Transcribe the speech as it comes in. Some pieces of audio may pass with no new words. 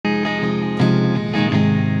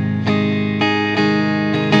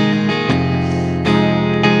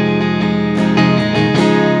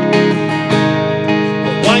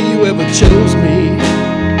chose me.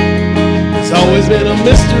 It's always been a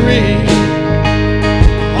mystery.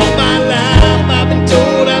 All my life I've been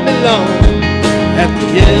told I belong at the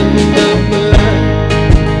end of the line.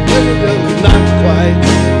 Well, not quite.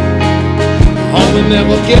 Oh, we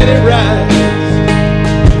never get it right.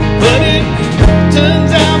 But it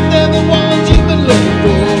turns out they're the ones you've been looking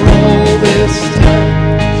for all this time.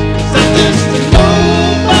 'Cause I'm just a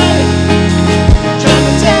nobody, trying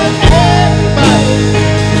to tell everybody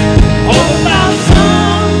all about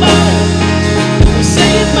somebody who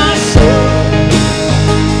saved my soul.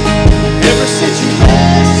 Ever since you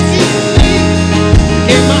rescued me,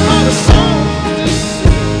 gave my heart a song to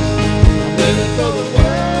sing. I'm living for the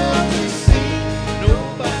world to see,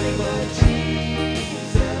 nobody but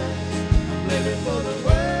Jesus. I'm living for the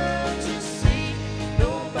world to see,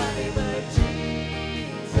 nobody but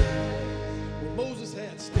Jesus. Well, Moses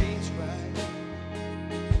had stage fright,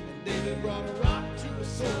 and David brought a rock to a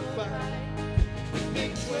sword fight.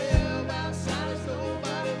 Big 12 outsiders,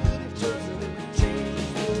 nobody would have chosen him to change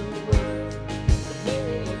the world. The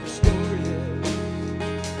moral of the story is,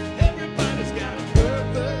 everybody's got a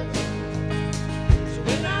purpose. So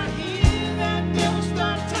when I hear that devil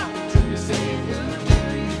start talking to you, saying, who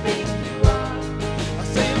do you think you are? I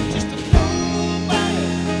say I'm just a nobody,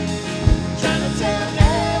 trying to tell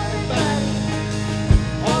everybody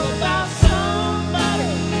all about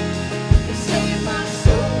somebody who saved my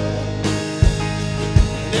soul.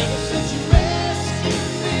 And ever since you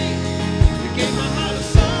rescued me, you gave my heart a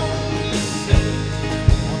song to sing.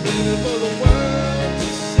 I'm living for the world to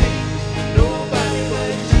see, nobody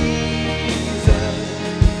but Jesus.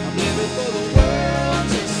 I'm living for the world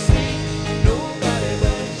to see, nobody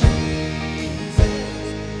but Jesus.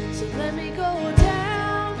 So let me go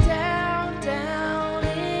down, down, down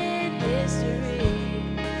in history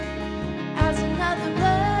as another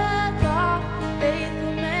blood-bought,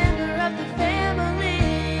 faithful member of the family.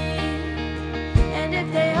 And if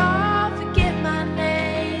they all forget my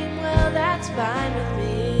name, well, that's fine with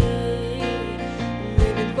me. I'm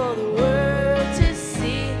living for the world to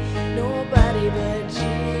see, nobody but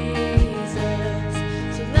Jesus.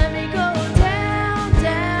 So let me go down,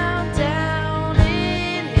 down, down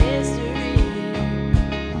in history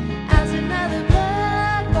as another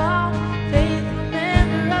blood-bought, faithful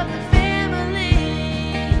member of the family.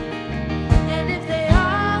 And if they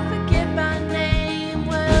all forget my name,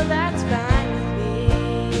 well, that's fine with me.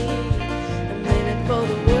 I'm living for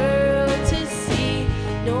the world to see,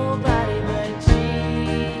 nobody but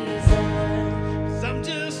Jesus. 'Cause I'm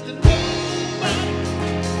just a nobody,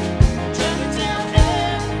 trying to tell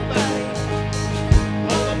everybody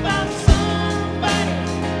all about somebody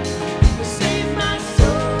who saved my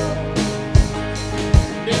soul.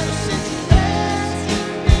 And ever since you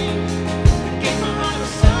rescued me, gave my heart a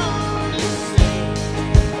song to sing.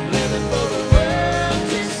 I'm living for the world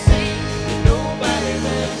to see, nobody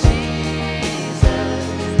but Jesus.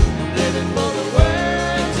 I'm living for the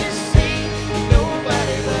world to see,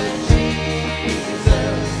 nobody but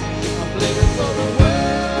Jesus. I'm living for the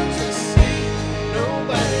world to see,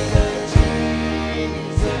 nobody but Jesus.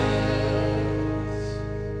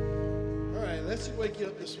 All right, let's wake you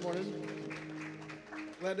up this morning.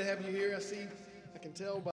 Glad to have you here. I can tell by